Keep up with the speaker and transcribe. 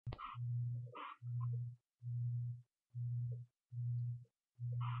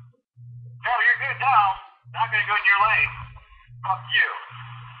No, you're good now. Not gonna go in your lane. Fuck you.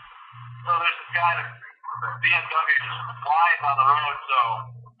 So there's this guy that BMW just flying down the road, so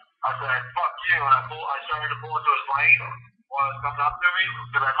I said, fuck you, and I started to pull into his lane while he was coming up to me,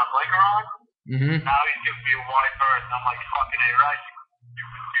 because I had my blinker on. Now he's giving me a wide berth, and I'm like, fucking A right, you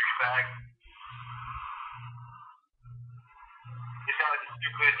stupid douchebag. He's got like a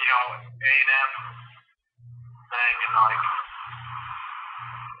stupid, A&M thing, and like,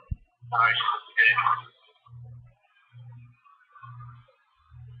 alright, it's good.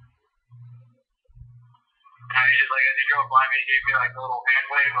 And he just like, as he drove by me, he gave me like a little hand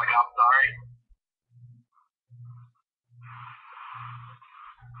wave, like, I'm sorry.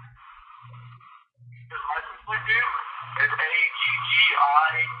 His license plate, dude, is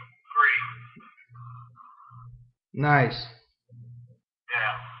AGGI 3. Nice.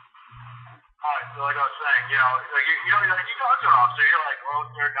 Yeah. Alright, so like I was saying, you talk to an officer, you're like,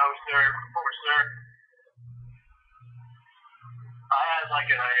 oh sir, no sir, poor sir. I had like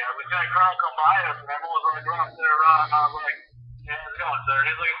a lieutenant colonel come by us, and everyone was like, right there, and I was like, yeah, how's it going, sir?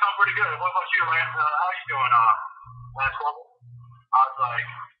 And he's like, it's going pretty good. What about you, Lance? How are you doing, last level? I was like,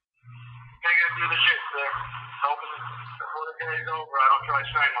 can't get through the shit, sir. Hoping before the day's over, I don't try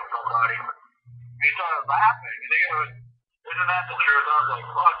strangling somebody. And he started laughing, and he goes, isn't that the truth? I was like,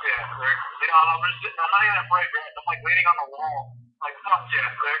 fuck yeah, sir. I'm not even afraid, man. I'm like leaning on the wall, like, fuck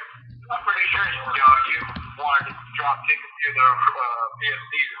yeah, sir. I'm pretty sure you wanted to drop kick into the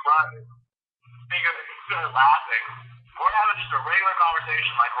PFCs and private. He started laughing. We're having just a regular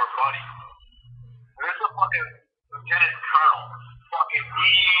conversation like we're buddies. And this is a fucking lieutenant colonel, fucking D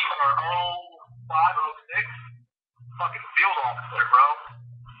or 0506, fucking field officer, bro.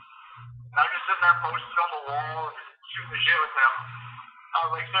 And I'm just sitting there posted on the wall and shooting the shit with him. I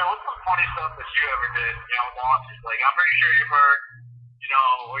was like, sir, what's some funny stuff that you ever did, with officers? Like, I'm pretty sure you've heard,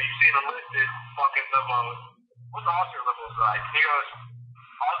 or you've seen enlisted fucking limos. What's officer limos like? And he goes,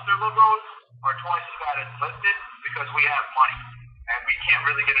 officer limos are twice as bad as enlisted because we have money and we can't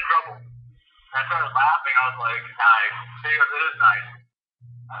really get in trouble. And I started laughing. I was like, nice. And he goes, it is nice.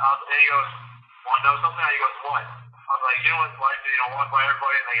 And he goes, want to know something? He goes, what? I was like, what's life? Walk by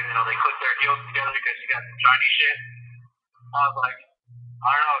everybody and they click their heels together because you got some Chinese shit. I was like, I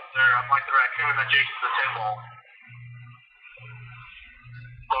don't know, sir. I'm like the raccoon that chases the tin ball.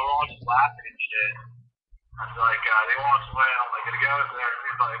 So we're all just laughing and shit. I was like, they walked away, and I'm like, gonna go there.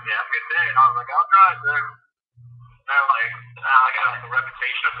 He's like, yeah, have a good day. And I was like, I'll try, sir. And they're like, I got like a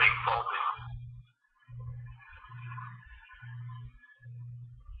reputation of being salty.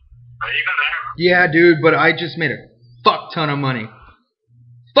 Are you even there? Yeah, dude, but I just made a fuck ton of money.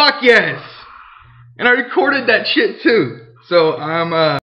 Fuck yes! And I recorded that shit too. So I'm